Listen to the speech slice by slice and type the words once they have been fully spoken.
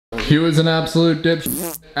He was an absolute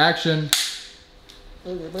dipshit. Action.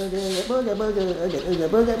 Here we go.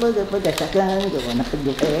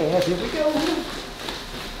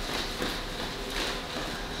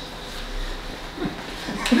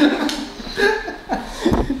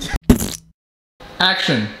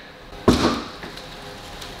 Action.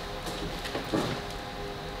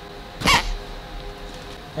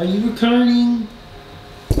 Are you recording?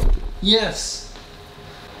 Yes.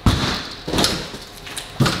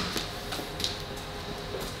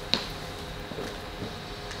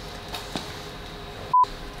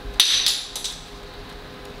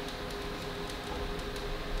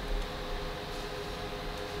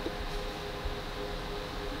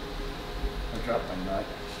 I dropped my nut.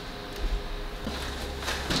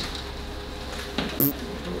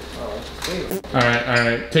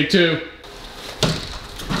 Alright, take two.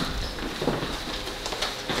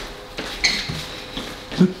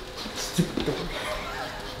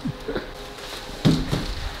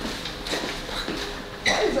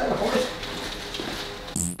 Why is that hard?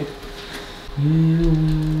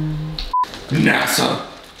 NASA.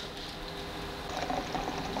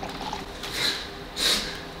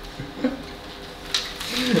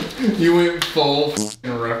 You went full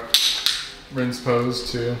rinse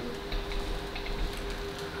pose too.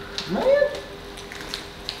 Man!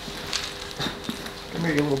 Come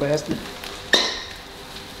here, you little bastard.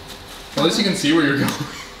 At least you can see where you're going.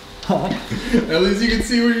 Huh? At least you can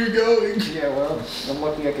see where you're going. Yeah, well, I'm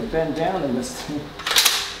lucky I could bend down in this thing.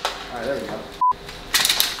 Alright, there we go.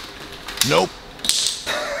 Nope.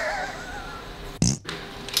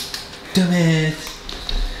 Dumbass.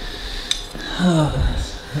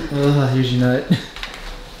 Oh, here's your nut.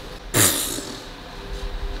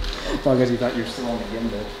 Well, I guess you thought you were still on the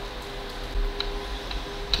gimbal.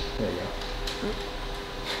 There you go.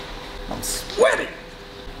 I'm sweating!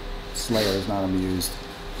 Slayer is not amused.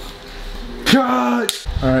 Cut!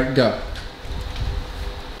 Alright, go.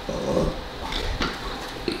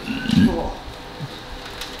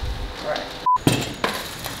 Alright.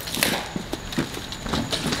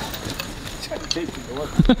 Trying to take the door.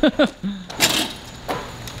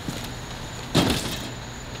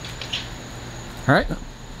 Alright.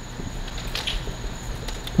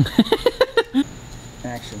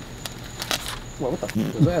 Action. What the f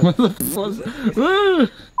was that? What the f was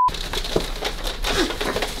that?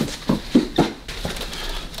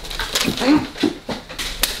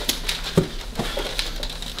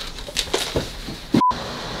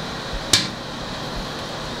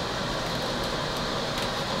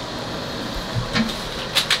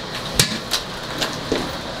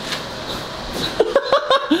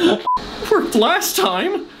 Worked last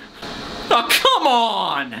time? Oh, come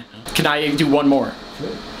on! Can I do one more?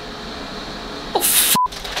 Oh, f.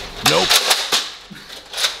 Nope.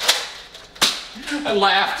 I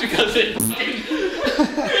laughed because it.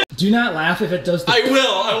 Do not laugh if it does the I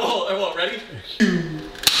will. Ready?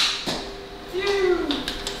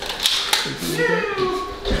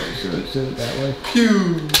 Should it that way.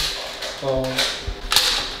 Pew! Oh.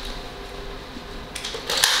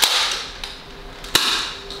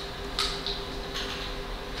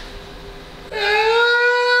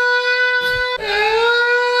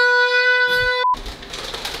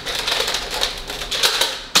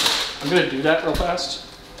 I'm gonna do that real fast.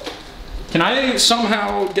 Can I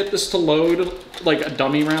somehow get this to load like a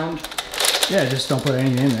dummy round? Yeah, just don't put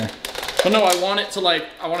anything in there. But no, I want it to like,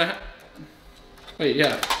 I want to wait,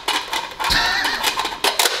 yeah.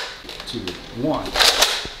 2, 1.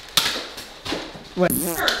 Wait.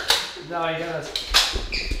 No, you gotta.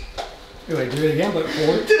 Wait, do it again, but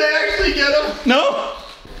forward. Did I actually get him? No?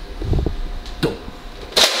 Where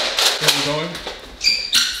are we going?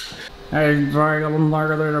 Hey, we're gonna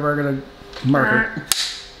mark it. Where are we going?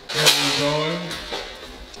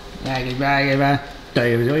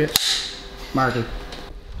 Mark it.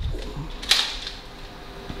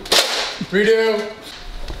 Redo!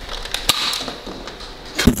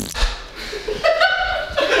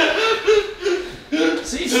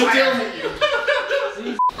 See, Still fire. hit you.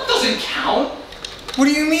 That doesn't count. What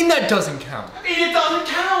do you mean that doesn't count? I mean, it doesn't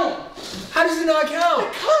count. How does it not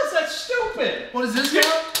count? Because that's stupid. What does this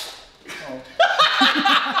count?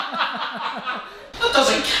 That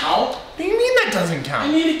doesn't count. What do you mean that doesn't I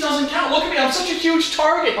count? mean, it doesn't count. Look at me, I'm such a huge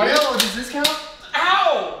target. I know, does this count?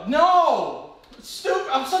 Ow! No! It's stupid.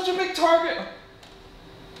 I'm such a big target.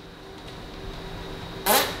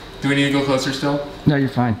 Do we need to go closer still? No, you're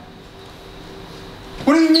fine.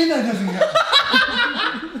 What do you mean that doesn't count?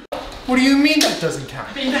 What do you mean that doesn't count?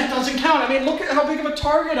 I mean, that doesn't count. I mean, look at how big of a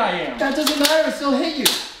target I am. That doesn't matter, it still hit you.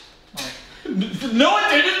 No, it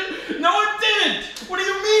didn't. No, it didn't. What do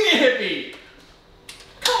you mean you hit me?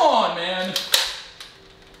 Come on.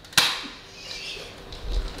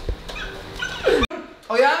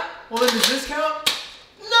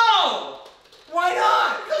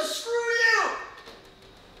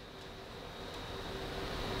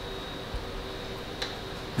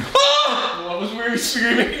 you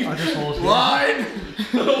screaming? I'll just hold it. Line!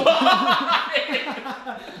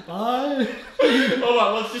 Line! Hold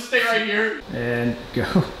on, let's just stay right here. And go.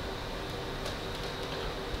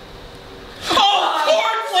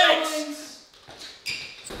 Oh, cornflakes!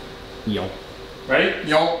 Yo. Ready?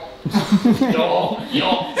 Yo. Yo.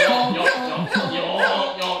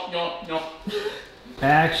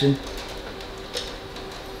 Action.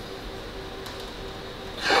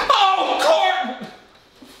 Oh, corn!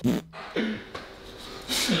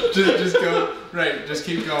 Just go. Right, just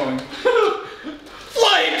keep going.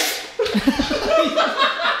 Flakes!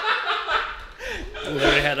 I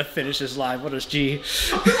literally had to finish this live. What is G?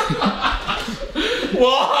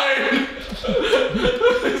 Line!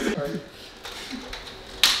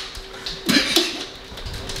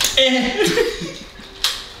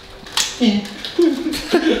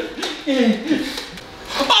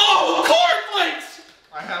 Oh, cornflakes!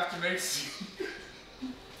 I have to make.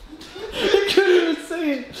 I couldn't even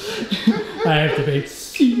say it. I have to make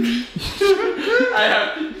C. I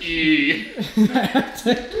have E. I have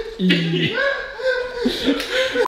to E.